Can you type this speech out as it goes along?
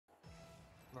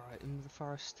Right, in the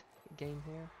first game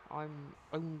here, I'm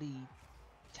only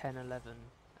 10-11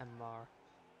 MR.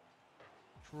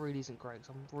 Which really isn't great,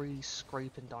 because I'm really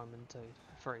scraping Diamond 2,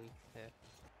 3 here.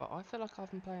 But I feel like I've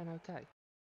been playing okay.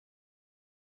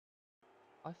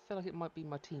 I feel like it might be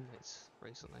my teammates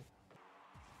recently.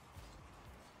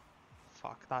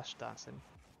 Fuck, that's him.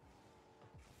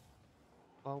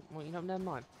 Well, you know, never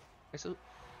mind. It's a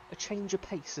change of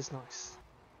pace is nice.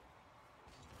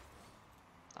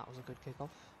 That was a good kickoff.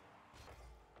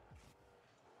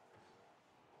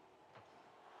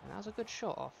 And that was a good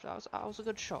shot off. That was a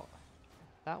good shot.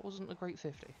 That wasn't a great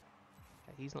 50. Okay,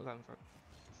 he's not going for it.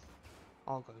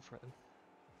 I'll go for it then.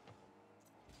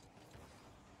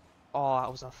 Oh,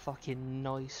 that was a fucking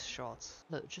nice shot.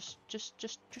 Look, just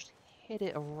hit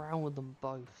it around them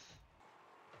both.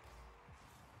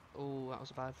 Oh, that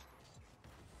was bad.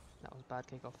 That was a bad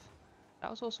kickoff.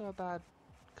 That was also a bad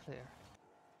clear.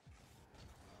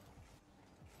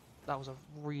 That was a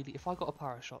really... If I got a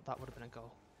power shot, that would have been a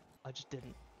goal. I just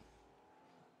didn't.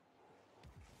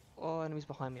 Oh, enemies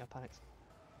behind me, I panicked.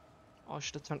 Oh, I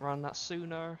should have turned around that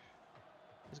sooner.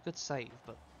 It's a good save,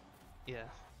 but yeah.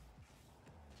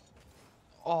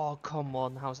 Oh, come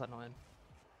on, how's that not in?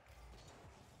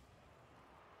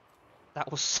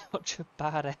 That was such a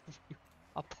bad effort.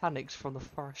 I panicked from the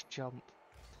first jump.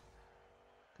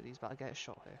 Because he's about to get a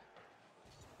shot here.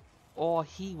 Oh,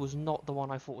 he was not the one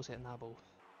I thought was hitting that ball.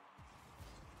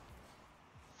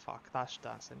 Fuck,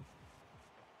 that's him.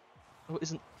 Oh, it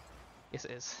isn't. Yes,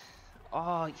 it is.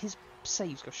 Oh, his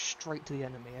saves go straight to the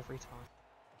enemy every time.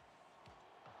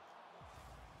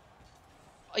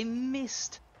 I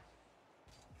missed!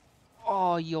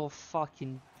 Oh, you're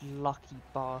fucking lucky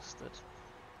bastard.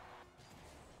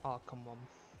 Oh, come on.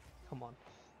 Come on.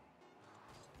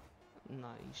 No,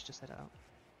 you should just head it out.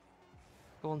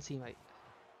 Go on, teammate.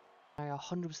 I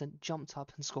 100% jumped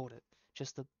up and scored it.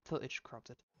 Just the footage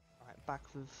corrupted. Alright, back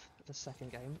with the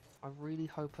second game. I really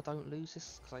hope I don't lose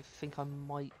this, because I think I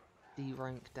might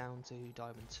derank down to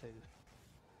Diamond 2.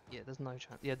 Yeah, there's no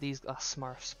chance. Yeah, these are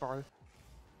Smurfs, bro.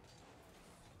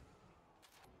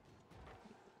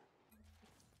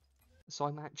 So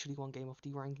I'm actually one game off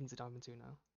deranking to Diamond 2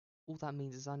 now. All that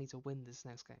means is I need to win this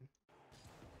next game.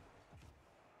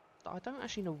 I don't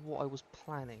actually know what I was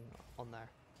planning on there.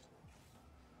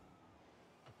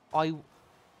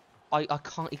 I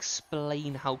can't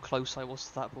explain how close I was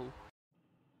to that ball.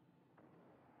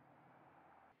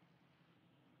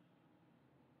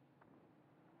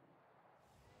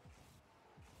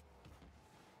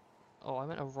 Oh, I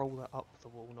meant to roll that up the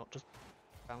wall, not just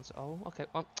bounce it. Oh, okay.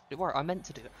 Don't worry, I meant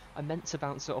to do that. I meant to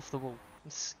bounce it off the wall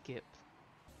and skip.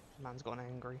 Man's gotten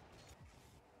angry.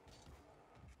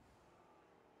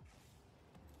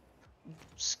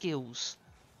 Skills.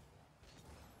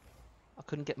 I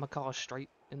couldn't get my car straight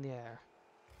in the air.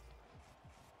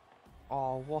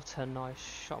 Oh, what a nice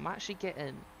shot. I'm actually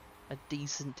getting a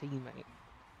decent teammate.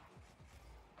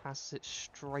 Passes it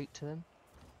straight to him.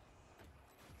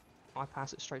 I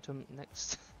pass it straight to him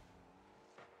next.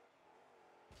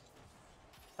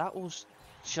 That was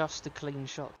just a clean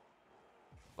shot.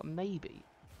 But maybe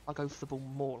I'll go for the ball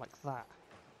more like that.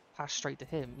 Pass straight to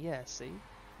him. Yeah, see?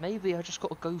 Maybe I just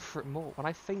got to go for it more. When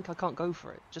I think I can't go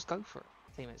for it, just go for it.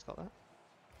 Teammate's got that.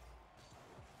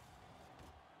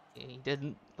 He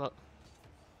didn't, but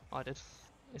I did.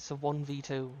 It's a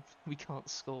 1v2. We can't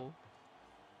score.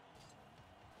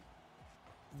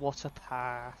 What a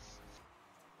pass.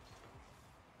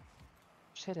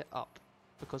 Just hit it up,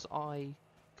 because I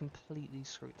completely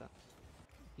screwed that.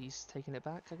 He's taking it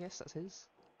back, I guess, that's his.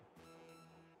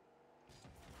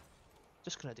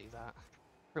 Just gonna do that.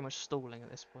 Pretty much stalling at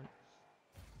this point.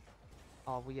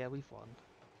 Oh, well, yeah, we've won.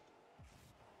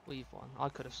 We've won. I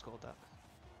could have scored that.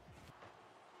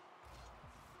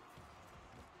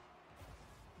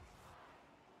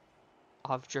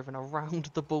 I've driven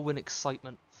around the ball in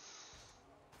excitement.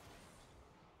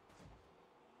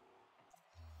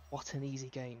 What an easy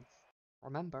game.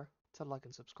 Remember to like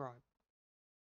and subscribe.